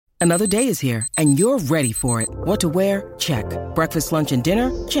Another day is here, and you're ready for it. What to wear? Check. Breakfast, lunch, and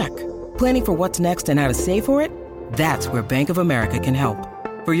dinner? Check. Planning for what's next and how to save for it? That's where Bank of America can help.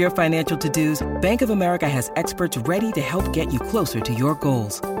 For your financial to-dos, Bank of America has experts ready to help get you closer to your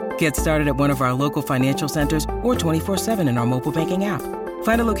goals. Get started at one of our local financial centers or 24/7 in our mobile banking app.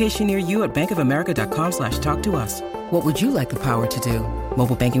 Find a location near you at bankofamerica.com/talktous. What would you like the power to do?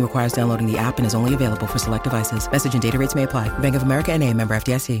 Mobile banking requires downloading the app and is only available for select devices. Message and data rates may apply. Bank of America N.A., member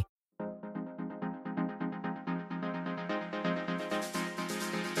FDIC.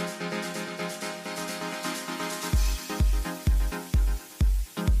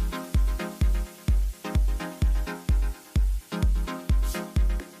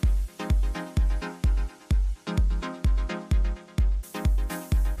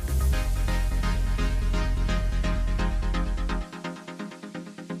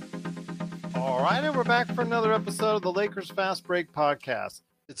 All right, and we're back for another episode of the Lakers Fast Break podcast.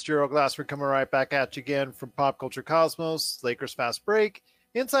 It's Gerald Glassford coming right back at you again from Pop Culture Cosmos, Lakers Fast Break,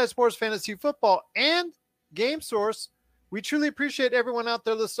 Inside Sports Fantasy Football, and Game Source. We truly appreciate everyone out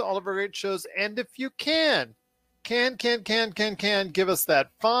there listening to all of our great shows. And if you can give us that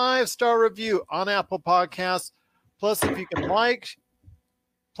 5-star review on Apple Podcasts. Plus, if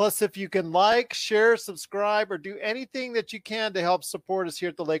you can like, share, subscribe, or do anything that you can to help support us here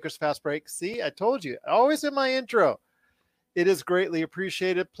at the Lakers Fast Break. See, I told you, always in my intro. It is greatly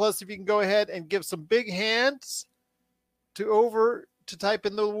appreciated. Plus, if you can go ahead and give some big hands to type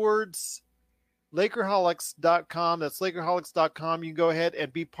in the words Lakerholics.com. That's Lakerholics.com. You can go ahead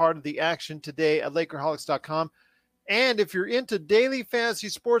and be part of the action today at Lakerholics.com. And if you're into daily fantasy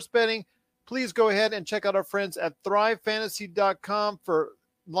sports betting, please go ahead and check out our friends at ThriveFantasy.com for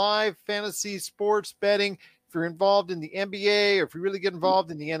live fantasy sports betting. If you're involved in the NBA, or if you really get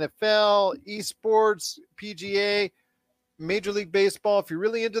involved in the NFL, esports, PGA, Major League Baseball, if you're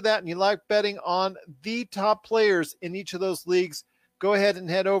really into that and you like betting on the top players in each of those leagues, go ahead and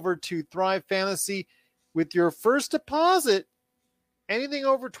head over to Thrive Fantasy. With your first deposit, anything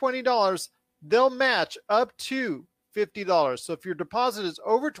over $20, they'll match up to $50. So if your deposit is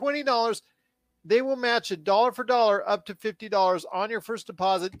over $20, they will match it dollar for dollar up to $50 on your first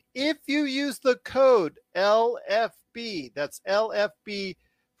deposit if you use the code LFB. That's LFB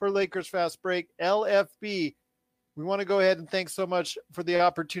for Lakers Fast Break, LFB. We want to go ahead and thank so much for the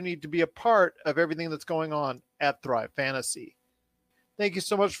opportunity to be a part of everything that's going on at Thrive Fantasy. Thank you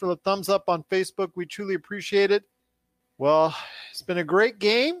so much for the thumbs up on Facebook. We truly appreciate it. Well, it's been a great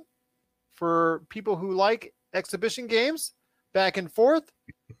game for people who like exhibition games, back and forth.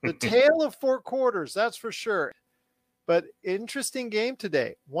 The tale of 4 quarters, that's for sure. But interesting game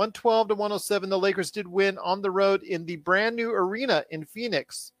today. 112-107, the Lakers did win on the road in the brand new arena in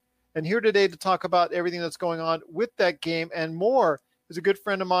Phoenix. And here today to talk about everything that's going on with that game and more is a good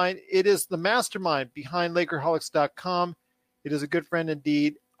friend of mine. It is the mastermind behind Lakerholics.com. It is a good friend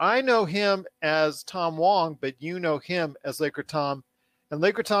indeed. I know him as Tom Wong, but you know him as Laker Tom. And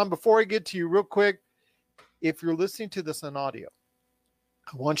Laker Tom, before I get to you real quick, if you're listening to this on audio,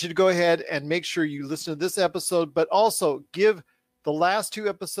 I want you to go ahead and make sure you listen to this episode, but also give the last 2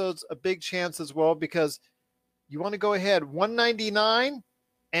 episodes a big chance as well, because you want to go ahead. 199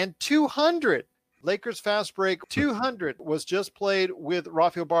 and 200. Lakers Fast Break 200 was just played with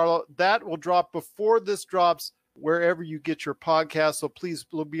Rafael Barlow. That will drop before this drops wherever you get your podcast. So please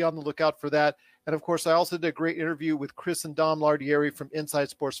be on the lookout for that. And of course, I also did a great interview with Chris and Dom Lardieri from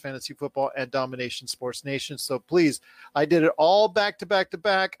Inside Sports Fantasy Football and Domination Sports Nation. So please, I did it all back to back to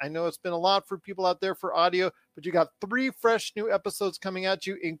back. I know it's been a lot for people out there for audio, but you got 3 fresh new episodes coming at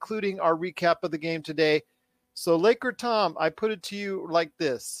you, including our recap of the game today. So Laker Tom, I put it to you like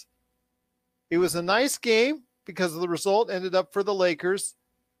this. It was a nice game because the result ended up for the Lakers.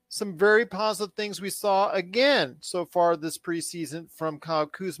 Some very positive things we saw again so far this preseason from Kyle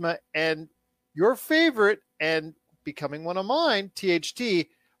Kuzma, and your favorite and becoming one of mine, THT,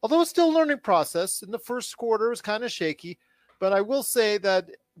 although it's still a learning process. In the first quarter, it was kind of shaky. But I will say that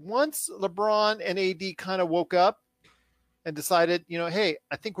once LeBron and AD kind of woke up and decided, hey,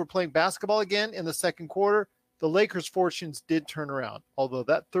 I think we're playing basketball again in the second quarter, the Lakers' fortunes did turn around, although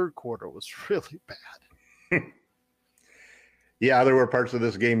that third quarter was really bad. Yeah, there were parts of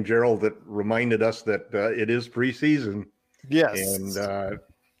this game, Gerald, that reminded us that it is preseason. Yes. And,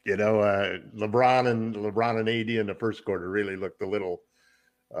 LeBron and AD in the first quarter really looked a little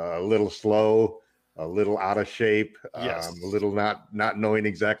slow, a little out of shape, yes. A little not knowing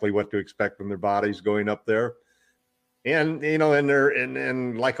exactly what to expect from their bodies going up there. And,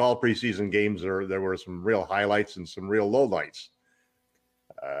 and like all preseason games, there were some real highlights and some real lowlights.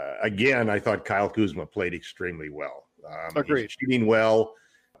 Again, I thought Kyle Kuzma played extremely well. Agreed. He's shooting well.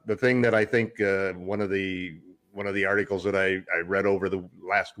 the thing that I think one of the articles that I read over the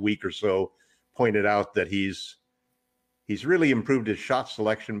last week or so pointed out that he's really improved his shot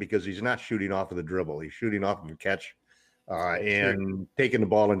selection because he's not shooting off of the dribble. He's shooting off of a catch and taking the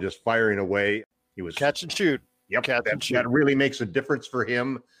ball and just firing away. He was catch and shoot. Yep, that really makes a difference for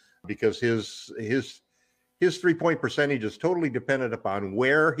him because his 3-point percentage is totally dependent upon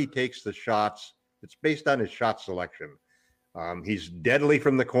where he takes the shots. It's based on his shot selection. He's deadly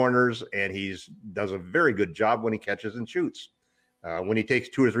from the corners, and does a very good job when he catches and shoots. When he takes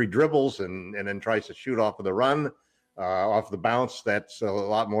 2 or 3 dribbles and then tries to shoot off of the run, off the bounce, that's a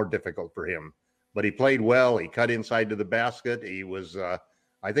lot more difficult for him. But he played well. He cut inside to the basket. He was,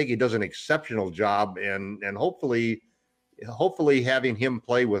 I think he does an exceptional job, and hopefully having him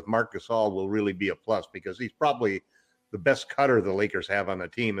play with Marc Gasol will really be a plus because he's probably the best cutter the Lakers have on the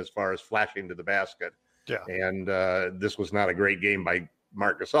team as far as flashing to the basket. Yeah. And this was not a great game by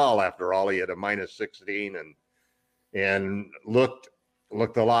Marc Gasol after all. He had a -16 and looked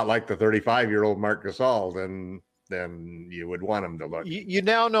a lot like the 35-year-old Marc Gasol than you would want him to look. You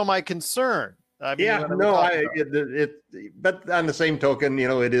now know my concern. I mean, but on the same token,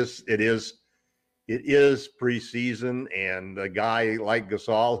 it is preseason, and a guy like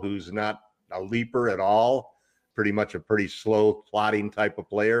Gasol, who's not a leaper at all, pretty much a pretty slow plotting type of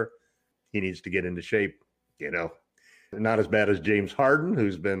player, he needs to get into shape. Not as bad as James Harden,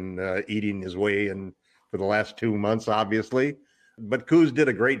 who's been eating his way in for the last 2 months, obviously. But Kuz did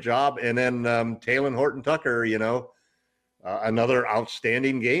a great job, and then Talen Horton-Tucker, another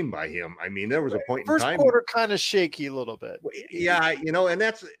outstanding game by him. I mean, there was a point in time. First quarter kind of shaky a little bit. Yeah, and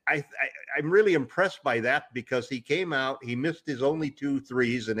that's I'm really impressed by that because he came out, he missed his only 2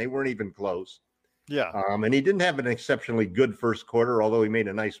 threes, and they weren't even close. Yeah. And he didn't have an exceptionally good first quarter, although he made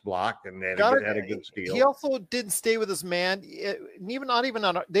a nice block and had a good steal. He also didn't stay with his man. They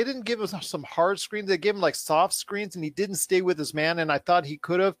didn't give us some hard screens. They gave him like soft screens, and he didn't stay with his man. And I thought he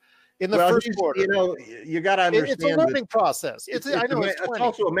could have in the first quarter. You got to understand. It's a learning process. It's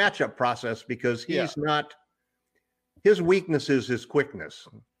also a matchup process because he's not. His weakness is his quickness.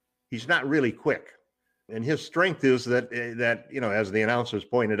 He's not really quick, and his strength is that as the announcers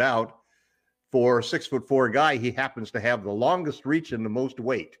pointed out, for a 6'4" guy, he happens to have the longest reach and the most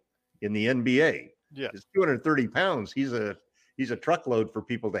weight in the NBA. Yeah, he's 230 pounds. He's a truckload for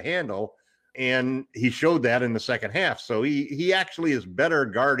people to handle, and he showed that in the second half. So he actually is better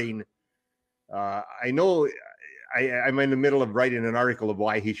guarding. I know I'm in the middle of writing an article of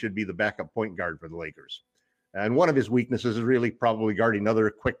why he should be the backup point guard for the Lakers, and one of his weaknesses is really probably guarding other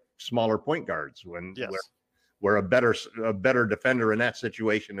quick, smaller point guards where a better defender in that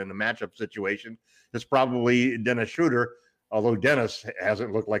situation, in a matchup situation, is probably Dennis Schroeder, although Dennis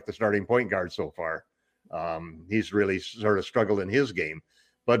hasn't looked like the starting point guard so far. He's really sort of struggled in his game.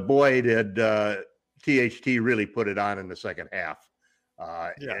 But boy, did THT really put it on in the second half.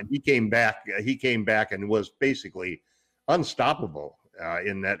 And he came back and was basically unstoppable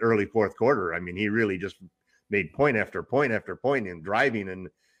in that early fourth quarter. I mean, he really just made point after point after point in driving,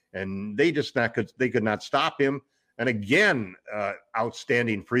 and they could not stop him. And again,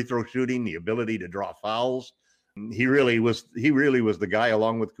 outstanding free throw shooting, the ability to draw fouls. He really was the guy,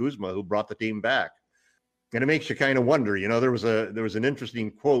 along with Kuzma, who brought the team back. And it makes you kind of wonder. There was an interesting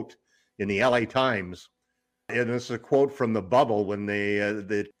quote in the LA Times, and it's a quote from the bubble when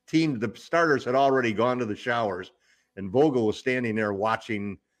the starters had already gone to the showers, and Vogel was standing there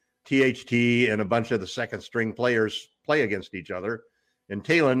watching THT and a bunch of the second string players play against each other. And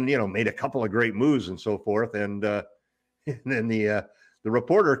Talen, made a couple of great moves and so forth. And then the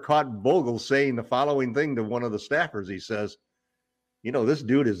reporter caught Vogel saying the following thing to one of the staffers. He says, this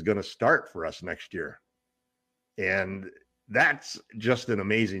dude is going to start for us next year. And that's just an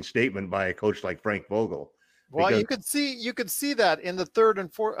amazing statement by a coach like Frank Vogel. Well, you could see that in the third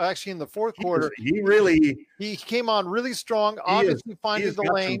and fourth, actually in the fourth quarter. He came on really strong, obviously finding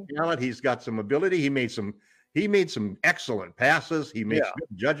the lane. Talent. He's got some ability. He made some excellent passes. He made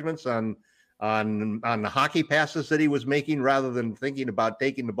good judgments on the hockey passes that he was making rather than thinking about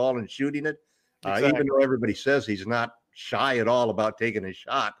taking the ball and shooting it. Exactly. Even though everybody says he's not shy at all about taking a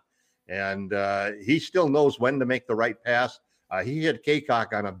shot. And he still knows when to make the right pass. He hit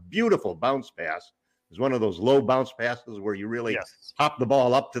Kaycock on a beautiful bounce pass. It was one of those low bounce passes where you really hop the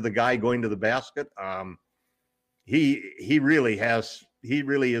ball up to the guy going to the basket. He really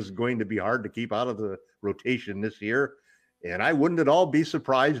is going to be hard to keep out of the rotation this year. And I wouldn't at all be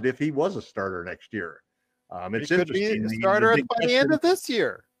surprised if he was a starter next year. It's he could be a starter by the end of this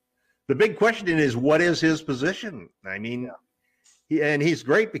year. The big question is, what is his position? I mean, he's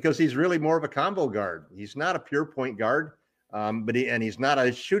great because he's really more of a combo guard. He's not a pure point guard. but he's not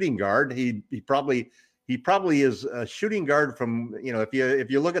a shooting guard. He probably is a shooting guard from,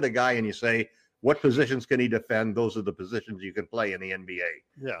 if you look at a guy and you say, what positions can he defend? Those are the positions you can play in the NBA.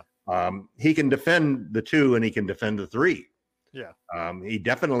 Yeah. He can defend the 2 and he can defend the 3. Yeah. He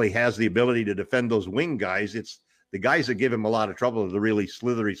definitely has the ability to defend those wing guys. It's the guys that give him a lot of trouble are the really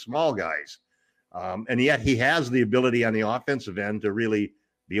slithery small guys. And yet he has the ability on the offensive end to really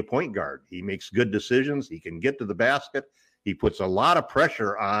be a point guard. He makes good decisions. He can get to the basket. He puts a lot of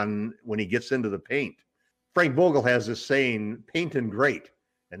pressure on when he gets into the paint. Frank Vogel has this saying, paint and great.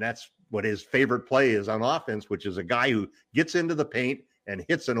 And that's what his favorite play is on offense, which is a guy who gets into the paint and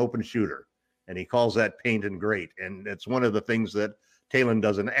hits an open shooter. And he calls that paint and great. And it's one of the things that Talen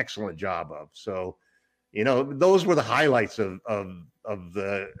does an excellent job of. So, those were the highlights of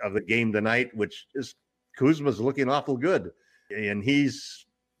the game tonight, which is Kuzma's looking awful good. And he's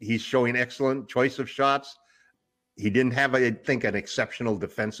showing excellent choice of shots. He didn't have, I think, an exceptional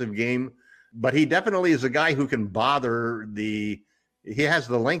defensive game, but he definitely is a guy who can he has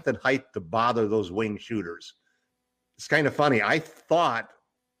the length and height to bother those wing shooters. It's kind of funny. I thought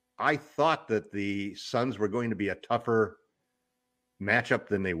that the Suns were going to be a tougher matchup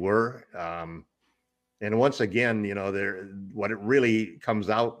than they were. And once again, what it really comes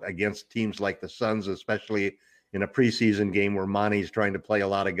out against teams like the Suns, especially in a preseason game where Monty's trying to play a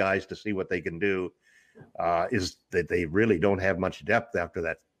lot of guys to see what they can do, is that they really don't have much depth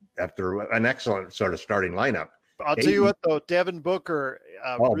after an excellent sort of starting lineup. I'll tell you what, though, Devin Booker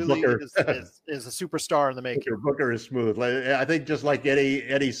Booker. is a superstar in the making. Booker is smooth. I think just like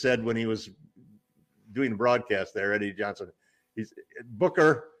Eddie said when he was doing the broadcast there, Eddie Johnson,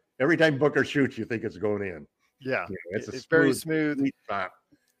 Booker. Every time Booker shoots, you think it's going in. Yeah, it's very smooth. Shot.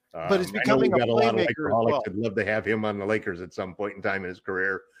 But he's becoming a playmaker as well. I'd love to have him on the Lakers at some point in time in his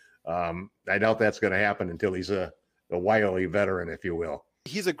career. I doubt that's going to happen until he's a wily veteran, if you will.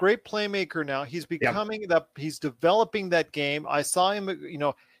 He's a great playmaker now. He's becoming that. He's developing that game. I saw him,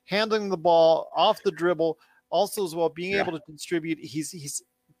 handling the ball off the dribble, also as well being able to distribute. He's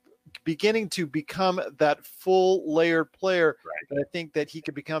beginning to become that full layered player that I think that he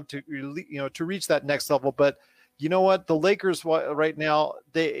could become to reach that next level. But you know what? The Lakers right now,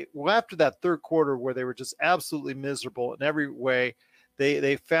 after that third quarter where they were just absolutely miserable in every way,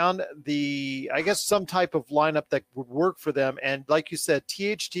 they found some type of lineup that would work for them. And like you said,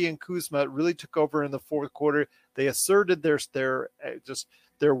 THT and Kuzma really took over in the fourth quarter. They asserted their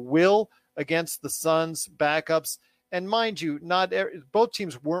will against the Suns backups. And mind you, both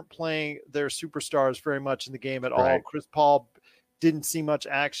teams weren't playing their superstars very much in the game at all. Chris Paul didn't see much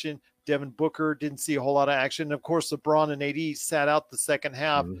action. Devin Booker didn't see a whole lot of action. And of course, LeBron and AD sat out the second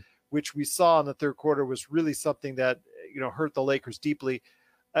half, which we saw in the third quarter was really something that hurt the Lakers deeply.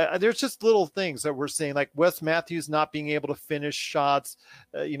 There's just little things that we're seeing, like Wes Matthews not being able to finish shots,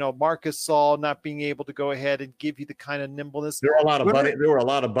 Marcus Saul not being able to go ahead and give you the kind of nimbleness. There were a lot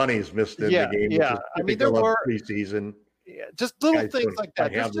lot of bunnies missed in the game. Yeah, I mean, there were preseason. Yeah, just little things like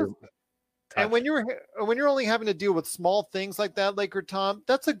that. And when you're only having to deal with small things like that, Laker Tom,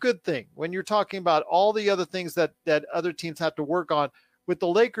 that's a good thing. When you're talking about all the other things that other teams have to work on, with the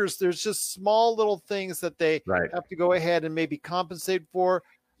Lakers, there's just small little things that they have to go ahead and maybe compensate for.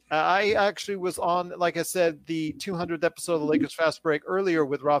 I actually was on, like I said, the 200th episode of the Lakers Fast Break earlier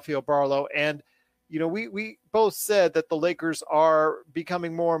with Rafael Barlow. And, we both said that the Lakers are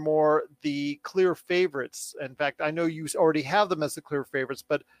becoming more and more the clear favorites. In fact, I know you already have them as the clear favorites,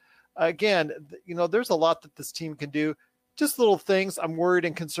 but again, there's a lot that this team can do. Just little things I'm worried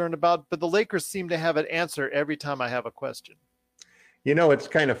and concerned about, but the Lakers seem to have an answer every time I have a question. It's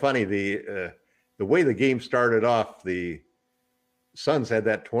kind of funny. The way the game started off, the Suns had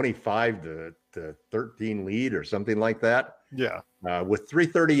that 25 to 13 lead or something like that. Yeah. With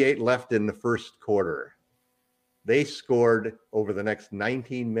 3:38 left in the first quarter, they scored over the next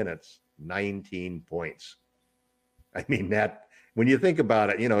 19 minutes, 19 points. I mean, that when you think about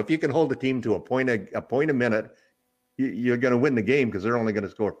it, if you can hold a team to a point a minute, you're going to win the game because they're only going to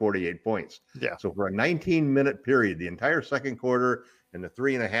score 48 points. Yeah. So for a 19-minute period, the entire second quarter and the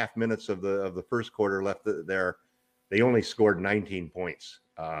 3.5 minutes of the first quarter left there, they only scored 19 points.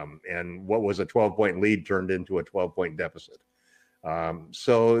 And what was a 12-point lead turned into a 12-point deficit.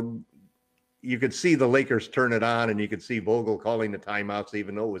 So you could see the Lakers turn it on, and you could see Vogel calling the timeouts,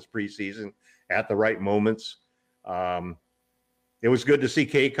 even though it was preseason, at the right moments. It was good to see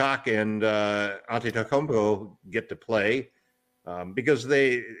Kaycock and Antetokounmpo get to play because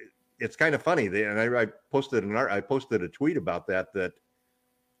it's kind of funny. I posted a tweet about that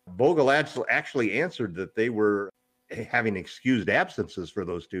Vogel actually answered that they were having excused absences for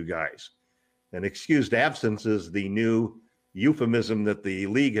those two guys. An excused absence is the new euphemism that the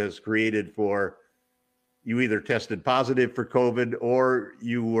league has created for you either tested positive for COVID or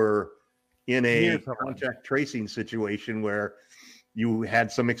you were in a contact tracing situation where you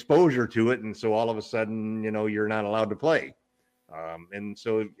had some exposure to it. And so all of a sudden, you're not allowed to play. And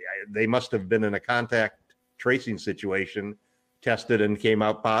so they must have been in a contact tracing situation, tested and came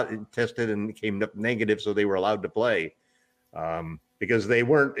up negative. So they were allowed to play. Because they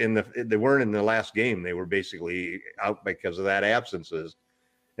weren't in the last game. They were basically out because of that absences.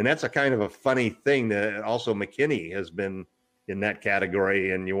 And that's a kind of a funny thing that also McKinney has been in that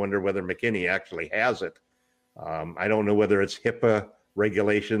category. And you wonder whether McKinney actually has it. I don't know whether it's HIPAA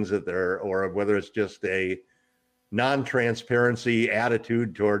regulations or whether it's just a non-transparency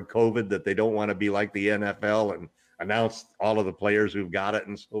attitude toward COVID that they don't want to be like the NFL and announce all of the players who've got it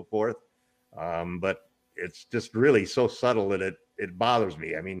and so forth. But it's just really so subtle that it bothers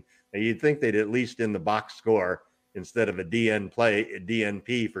me. I mean, you'd think they'd at least in the box score, instead of a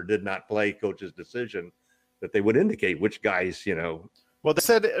DNP for did not play coach's decision, that they would indicate which guys, Well, they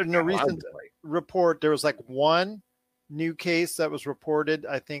said in a recent report, there was like one new case that was reported,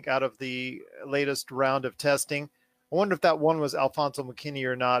 I think, out of the latest round of testing. I wonder if that one was Alfonso McKinney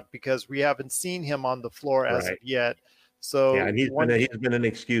or not, because we haven't seen him on the floor as of yet. So yeah, and he's been an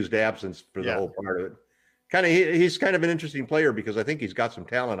excused absence for the whole part of it. He's kind of an interesting player because I think he's got some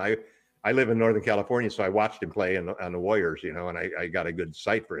talent. I live in Northern California, so I watched him play on the Warriors, and I got a good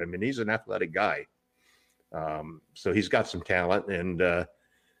sight for him, and he's an athletic guy. So he's got some talent, and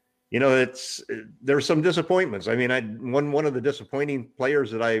there's some disappointments. I mean, one of the disappointing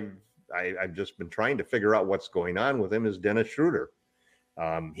players that I've just been trying to figure out what's going on with him is Dennis Schroeder.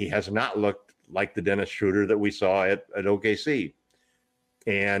 He has not looked like the Dennis Schroeder that we saw at OKC,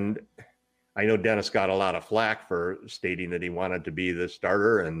 and I know Dennis got a lot of flack for stating that he wanted to be the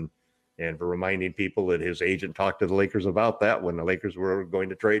starter and for reminding people that his agent talked to the Lakers about that when the Lakers were going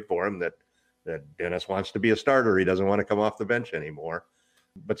to trade for him, that Dennis wants to be a starter. He doesn't want to come off the bench anymore.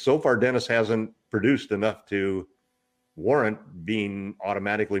 But so far, Dennis hasn't produced enough to warrant being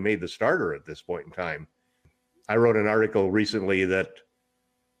automatically made the starter at this point in time. I wrote an article recently that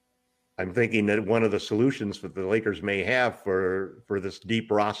I'm thinking that one of the solutions that the Lakers may have for this deep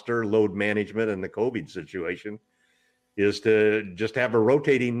roster, load management, and the COVID situation is to just have a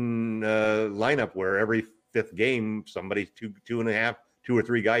rotating lineup where every fifth game, somebody two or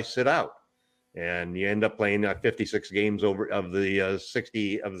three guys sit out. And you end up playing 56 games of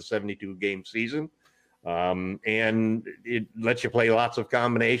the 72 game season. And it lets you play lots of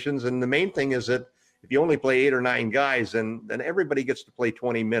combinations. And the main thing is that if you only play 8 or 9 guys, then everybody gets to play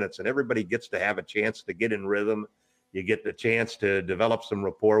 20 minutes and everybody gets to have a chance to get in rhythm. You get the chance to develop some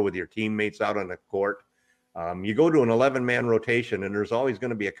rapport with your teammates out on the court. You go to an 11-man rotation and there's always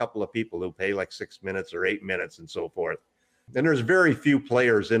going to be a couple of people who play like 6 minutes or 8 minutes and so forth. And there's very few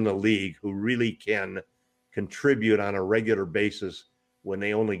players in the league who really can contribute on a regular basis when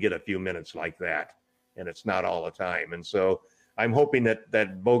they only get a few minutes like that. And it's not all the time. And so I'm hoping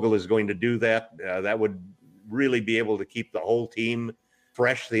that Vogel is going to do that. That would really be able to keep the whole team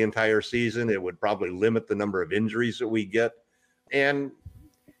fresh the entire season. It would probably limit the number of injuries that we get. And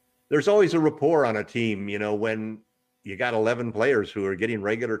there's always a rapport on a team, when you got 11 players who are getting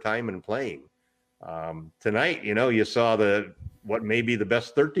regular time and playing. Tonight, you saw what may be the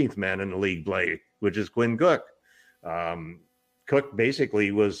best 13th man in the league play, which is Quinn Cook. Cook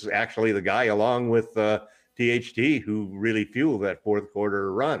basically was actually the guy along with THT who really fueled that fourth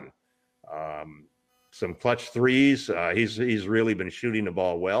quarter run. Some clutch threes. He's really been shooting the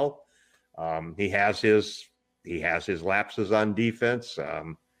ball well. He has his lapses on defense.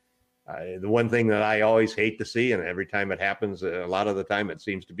 The one thing that I always hate to see, and every time it happens, a lot of the time it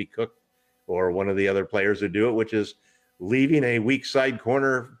seems to be Cook or one of the other players who do it, which is leaving a weak side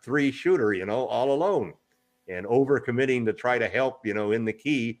corner 3 shooter, all alone and overcommitting to try to help, in the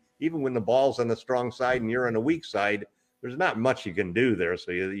key. Even when the ball's on the strong side and you're on the weak side, there's not much you can do there.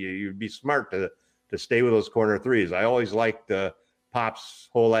 So you'd be smart to stay with those corner threes. I always liked Pop's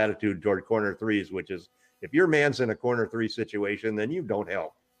whole attitude toward corner threes, which is if your man's in a corner 3 situation, then you don't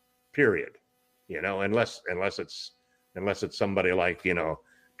help, period. Unless it's somebody like,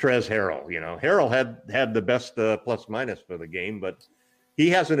 Trez Harrell. Harrell had the best plus minus for the game, but he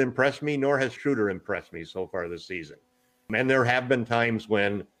hasn't impressed me, nor has Schroeder impressed me so far this season. And there have been times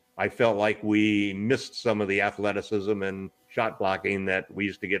when I felt like we missed some of the athleticism and shot blocking that we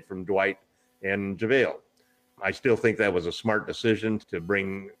used to get from Dwight and JaVale. I still think that was a smart decision to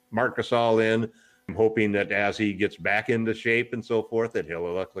bring Marc Gasol in. I'm hoping that as he gets back into shape and so forth, that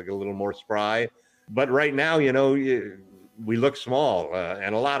he'll look like a little more spry. But right now, we look small.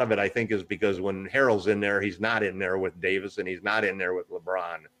 And a lot of it, I think, is because when Harrell's in there, he's not in there with Davis and he's not in there with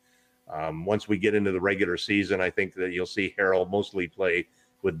LeBron. Once we get into the regular season, I think that you'll see Harrell mostly play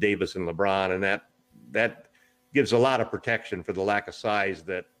with Davis and LeBron, and that gives a lot of protection for the lack of size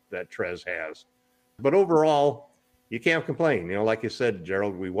that Trez has. But overall, you can't complain. Like you said,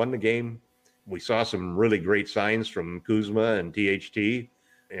 Gerald, we won the game. We saw some really great signs from Kuzma and THT,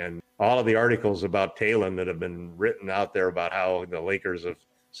 and all of the articles about Talon that have been written out there about how the Lakers have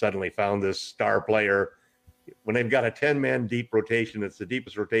suddenly found this star player. When they've got a 10-man deep rotation, it's the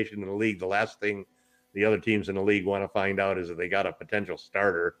deepest rotation in the league. The last thing the other teams in the league want to find out is that they got a potential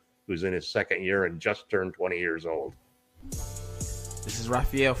starter who's in his second year and just turned 20 years old. This is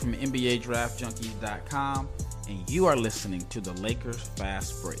Raphael from NBADraftJunkies.com, and you are listening to the Lakers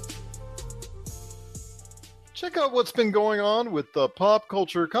Fast Break. Check out what's been going on with the Pop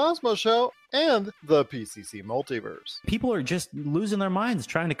Culture Cosmos Show and the PCC Multiverse. People are just losing their minds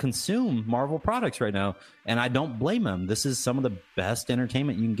trying to consume Marvel products right now, and I don't blame them. This is some of the best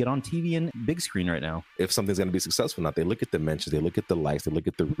entertainment you can get on TV and big screen right now. If something's going to be successful or not, they look at the mentions, they look at the likes, they look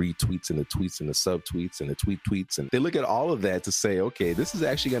at the retweets and the tweets and the subtweets and the tweets, and they look at all of that to say, okay, this is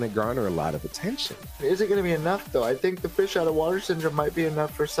actually going to garner a lot of attention. Is it going to be enough, though? I think the fish out of water syndrome might be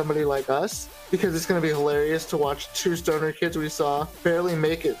enough for somebody like us, because it's going to be hilarious to watch two stoner kids we saw barely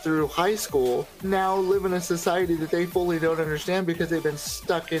make it through high school now live in a society that they fully don't understand because they've been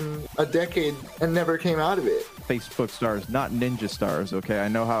stuck in a decade and never came out of it. Facebook stars, not ninja stars, okay? I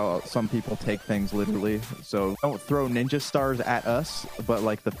know how some people take things literally, so don't throw ninja stars at us, but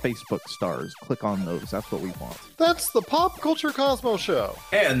like the Facebook stars. Click on those. That's what we want. That's the Pop Culture Cosmos Show.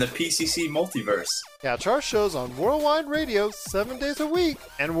 And the PCC Multiverse. Catch our shows on Worldwide Radio 7 days a week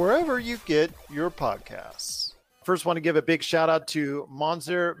and wherever you get your podcasts. First, want to give a big shout out to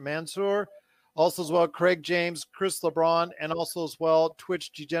Monzer Mansour, also as well Craig James, Chris LeBron, and also as well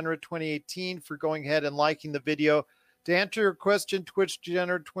Twitch Degenerate 2018 for going ahead and liking the video. To answer your question, Twitch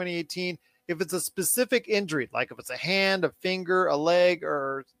Degenerate 2018, if it's a specific injury, like if it's a hand, a finger, a leg,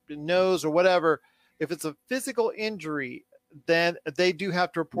 or a nose, or whatever, if it's a physical injury, then they do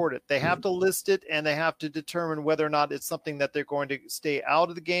have to report it. They have to list it, and they have to determine whether or not it's something that they're going to stay out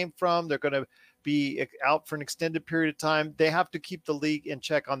of the game from. They're going to be out for an extended period of time. They have to keep the league in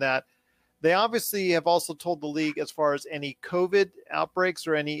check on that. They obviously have also told the league as far as any COVID outbreaks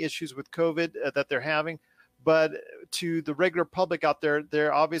or any issues with COVID that they're having. But to the regular public out there,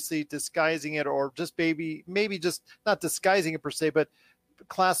 they're obviously disguising it, or just maybe just not disguising it per se, but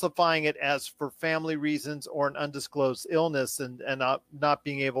classifying it as for family reasons or an undisclosed illness, and not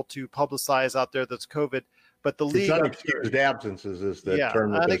being able to publicize out there that's COVID. But the league, unexcused absences is the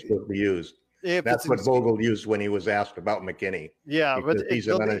term that they're supposed to be used. That's what Vogel used when he was asked about McKinney. Yeah, but he's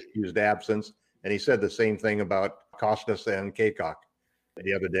an unexcused absence, and he said the same thing about Costas and Kaycock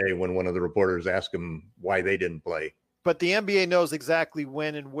the other day when one of the reporters asked him why they didn't play. But the NBA knows exactly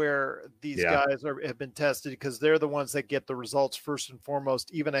when and where these guys have been tested, because they're the ones that get the results first and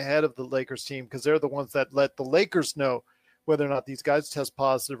foremost, even ahead of the Lakers team, because they're the ones that let the Lakers know whether or not these guys test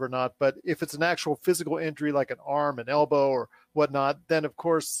positive or not. But if it's an actual physical injury like an arm, an elbow, or whatnot, then of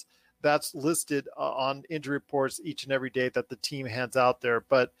course that's listed on injury reports each and every day that the team hands out there.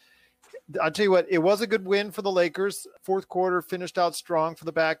 But I'll tell you what, it was a good win for the Lakers. Fourth quarter finished out strong for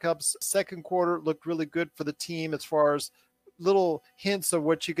the backups. Second quarter looked really good for the team as far as little hints of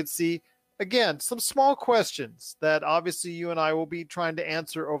what you could see. Again, some small questions that obviously you and I will be trying to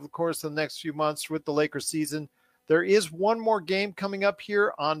answer over the course of the next few months with the Lakers season. There is one more game coming up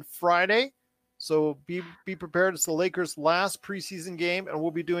here on Friday, so be prepared. It's the Lakers' last preseason game, and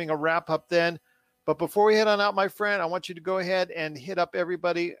we'll be doing a wrap-up then. But before we head on out, my friend, I want you to go ahead and hit up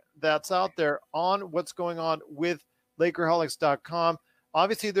everybody that's out there on what's going on with Lakerholics.com.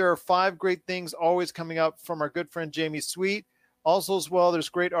 Obviously, there are 5 great things always coming up from our good friend Jamie Sweet. Also, as well, there's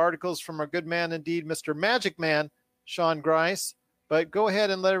great articles from our good man indeed, Mr. Magic Man, Sean Grice. But go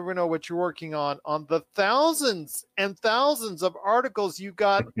ahead and let everyone know what you're working on the thousands and thousands of articles you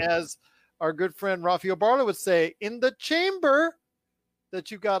got, as our good friend Rafael Barlow would say, in the chamber, that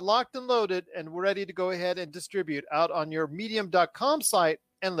you've got locked and loaded and we're ready to go ahead and distribute out on your medium.com site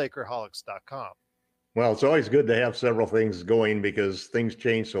and Lakerholics.com. Well, it's always good to have several things going because things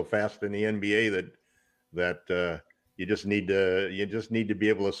change so fast in the NBA that you just need to be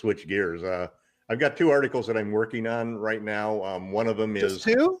able to switch gears. I've got 2 articles that I'm working on right now. One of them is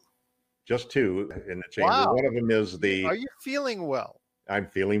just two in the chamber. Wow. One of them is Are you feeling well? I'm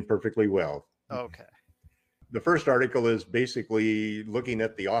feeling perfectly well. Okay. The first article is basically looking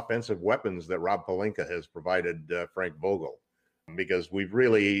at the offensive weapons that Rob Pelinka has provided Frank Vogel, because we've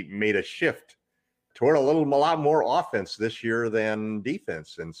really made a shift toward a lot more offense this year than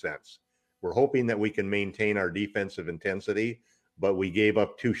defense in sense. We're hoping that we can maintain our defensive intensity, but we gave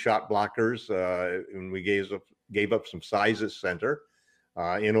up 2 shot blockers and we gave up some size at center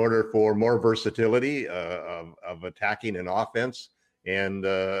in order for more versatility of attacking an offense and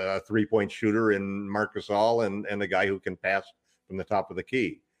a 3-point shooter in Marcus All and a guy who can pass from the top of the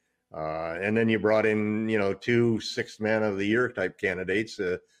key. And then you brought in, 2 sixth man of the year type candidates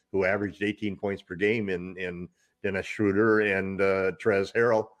who averaged 18 points per game in Dennis Schroeder and Trez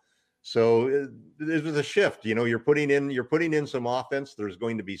Harrell. So it was a shift. You're putting in some offense. There's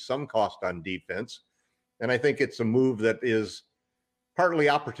going to be some cost on defense, and I think it's a move that is partly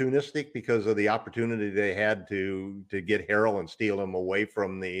opportunistic because of the opportunity they had to get Harrell and steal him away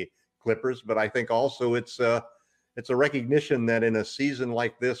from the Clippers. But I think also it's a recognition that in a season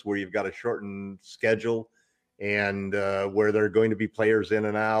like this, where you've got a shortened schedule and where there are going to be players in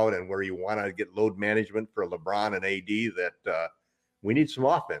and out, and where you want to get load management for LeBron and AD, that we need some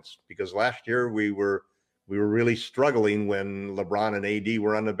offense, because last year we were really struggling when LeBron and AD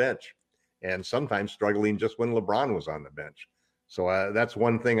were on the bench, and sometimes struggling just when LeBron was on the bench. So that's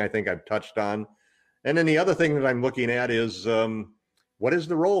one thing I think I've touched on. And then the other thing that I'm looking at is what is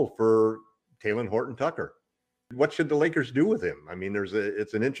the role for Talen Horton-Tucker? What should the Lakers do with him? I mean,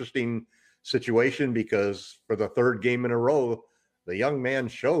 it's an interesting situation, because for the 3rd game in a row, the young man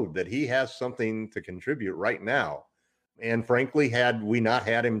showed that he has something to contribute right now. And frankly, had we not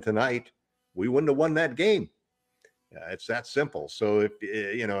had him tonight, we wouldn't have won that game. It's that simple. So if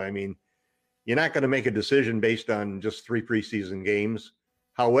you're not going to make a decision based on just 3 preseason games.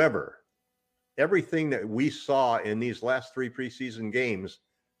 However, everything that we saw in these last 3 preseason games,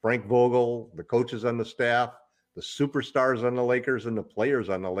 Frank Vogel, the coaches on the staff, the superstars on the Lakers, and the players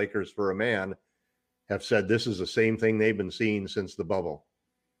on the Lakers for a man have said this is the same thing they've been seeing since the bubble.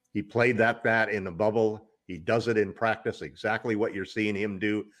 He played that in the bubble. He does it in practice, exactly what you're seeing him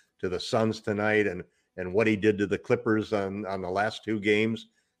do to the Suns tonight and what he did to the Clippers on the last 2 games.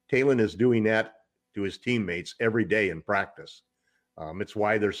 Talen is doing that to his teammates every day in practice. It's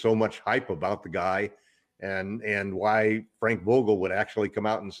why there's so much hype about the guy, and why Frank Vogel would actually come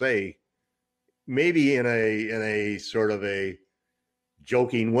out and say, maybe in a sort of a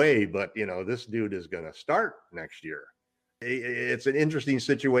joking way, but this dude is going to start next year. It's an interesting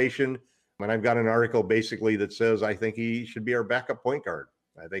situation. And I've got an article basically that says I think he should be our backup point guard.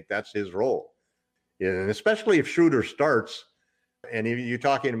 I think that's his role. And especially if Schroeder starts, and you're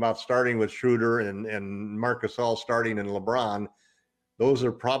talking about starting with Schroeder and Marc Gasol starting and LeBron, those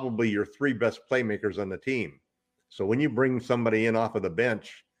are probably your 3 best playmakers on the team. So when you bring somebody in off of the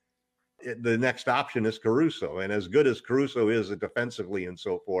bench, the next option is Caruso. And as good as Caruso is defensively and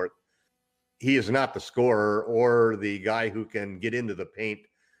so forth, he is not the scorer or the guy who can get into the paint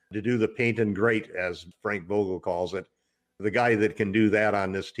to do the paint and great, as Frank Vogel calls it. The guy that can do that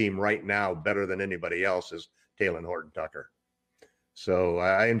on this team right now better than anybody else is Talen Horton-Tucker. So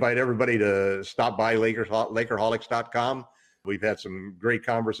I invite everybody to stop by Lakerholics.com. We've had some great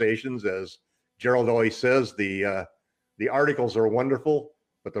conversations. As Gerald always says, the articles are wonderful,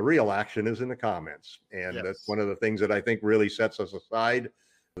 but the real action is in the comments. And yes, that's one of the things that I think really sets us aside.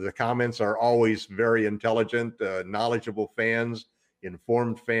 The comments are always very intelligent, knowledgeable fans,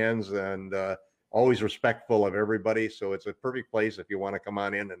 informed fans, and always respectful of everybody. So it's a perfect place if you want to come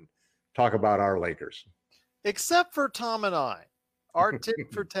on in and talk about our Lakers. Except for Tom and I. Our tit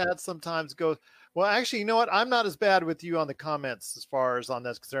for tat sometimes goes, well, actually, you know what? I'm not as bad with you on the comments as far as on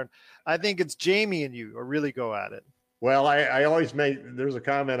that's concerned. I think it's Jamie and you who really go at it. Well, I always there's a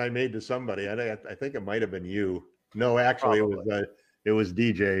comment I made to somebody. I think it might have been you. No, actually, it was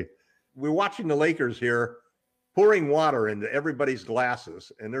DJ. We're watching the Lakers here, pouring water into everybody's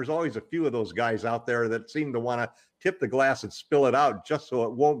glasses. And there's always a few of those guys out there that seem to want to tip the glass and spill it out just so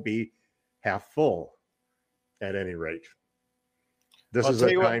it won't be half full at any rate. This is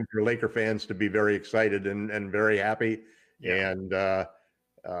a time for Laker fans to be very excited and very happy. Yeah. And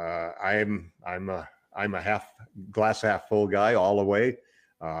I'm a glass half full guy all the way.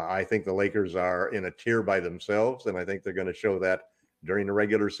 I think the Lakers are in a tier by themselves, and I think they're going to show that during the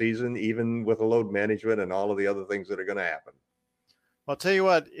regular season, even with the load management and all of the other things that are going to happen. I'll tell you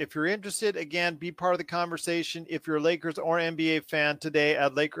what, if you're interested, again, be part of the conversation. If you're a Lakers or NBA fan today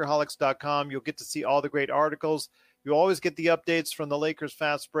at Lakerholics.com, you'll get to see all the great articles. You always get the updates from the Lakers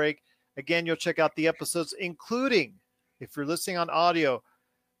Fast Break. Again, you'll check out the episodes, including, if you're listening on audio,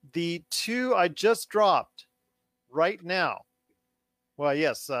 the 2 I just dropped right now. Well,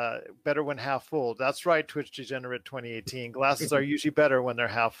 yes, better when half full. That's right, Twitch Degenerate 2018. Glasses are usually better when they're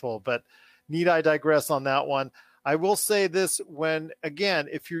half full, but need I digress on that one. I will say this,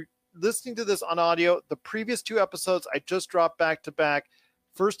 if you're listening to this on audio, the previous 2 episodes I just dropped back to back.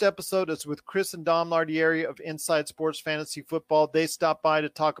 First episode is with Chris and Dom Lardieri of Inside Sports Fantasy Football. They stopped by to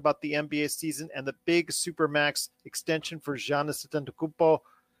talk about the NBA season and the big Supermax extension for Giannis Antetokounmpo,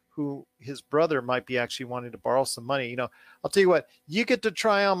 who his brother might be actually wanting to borrow some money. You know, I'll tell you what, you get to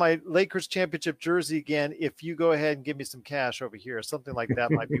try on my Lakers championship jersey again if you go ahead and give me some cash over here. Something like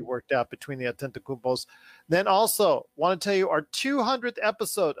that might be worked out between the Antetokounmpos. Then also want to tell you our 200th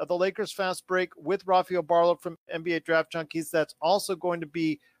episode of the Lakers Fast Break with Rafael Barlow from NBA Draft Junkies. That's also going to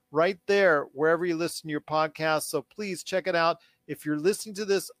be right there wherever you listen to your podcast. So please check it out. If you're listening to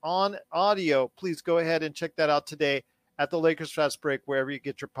this on audio, please go ahead and check that out today at the Lakers Fast Break, wherever you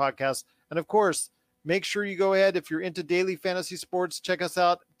get your podcasts. And of course, make sure you go ahead, if you're into daily fantasy sports, check us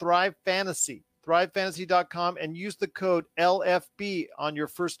out, Thrive Fantasy, thrivefantasy.com, and use the code LFB on your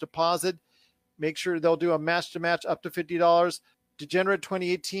first deposit. Make sure they'll do a match-to-match up to $50. Degenerate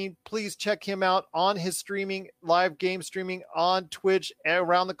 2018, please check him out on his streaming, live game streaming on Twitch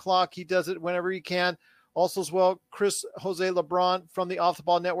around the clock. He does it whenever he can. Also as well, Chris Jose LeBron from the Off the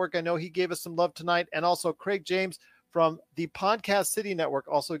Ball Network. I know he gave us some love tonight. And also Craig James from the Podcast City Network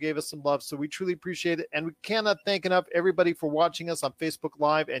also gave us some love. So we truly appreciate it. And we cannot thank enough everybody for watching us on Facebook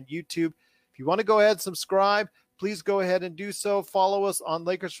Live and YouTube. If you want to go ahead and subscribe, please go ahead and do so. Follow us on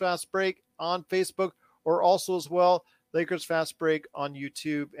Lakers Fast Break on Facebook, or also as well, Lakers Fast Break on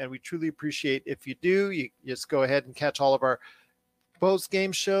YouTube. And we truly appreciate if you do. You just go ahead and catch all of our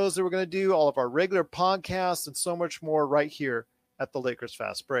post-game shows that we're going to do, all of our regular podcasts, and so much more right here at the Lakers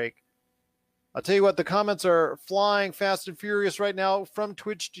Fast Break. I'll tell you what, the comments are flying fast and furious right now from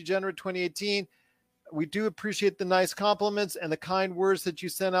Twitch Degenerate 2018. We do appreciate the nice compliments and the kind words that you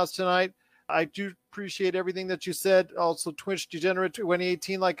sent us tonight. I do appreciate everything that you said. Also, Twitch Degenerate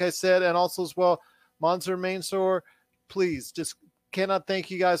 2018, like I said, and also as well, Monster Mainsor. Please, just cannot thank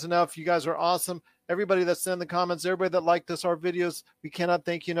you guys enough. You guys are awesome. Everybody that sent the comments, everybody that liked us, our videos, we cannot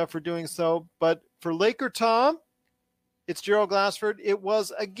thank you enough for doing so. But for Laker Tom, it's Gerald Glassford. It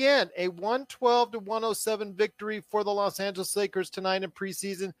was, again, a 112-107 victory for the Los Angeles Lakers tonight in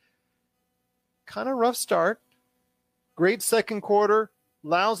preseason. Kind of rough start. Great second quarter,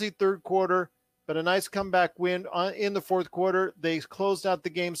 lousy third quarter, but a nice comeback win in the fourth quarter. They closed out the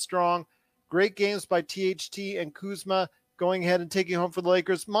game strong. Great games by THT and Kuzma going ahead and taking home for the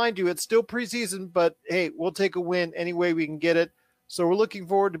Lakers. Mind you, it's still preseason, but hey, we'll take a win any way we can get it. So we're looking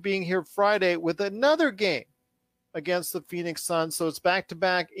forward to being here Friday with another game against the Phoenix Suns. So it's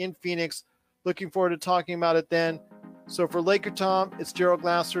back-to-back in Phoenix. Looking forward to talking about it then. So for Laker Tom, it's Gerald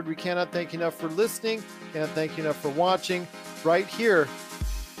Glassford. We cannot thank you enough for listening, and thank you enough for watching right here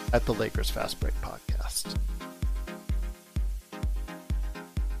at the Lakers Fast Break Podcast.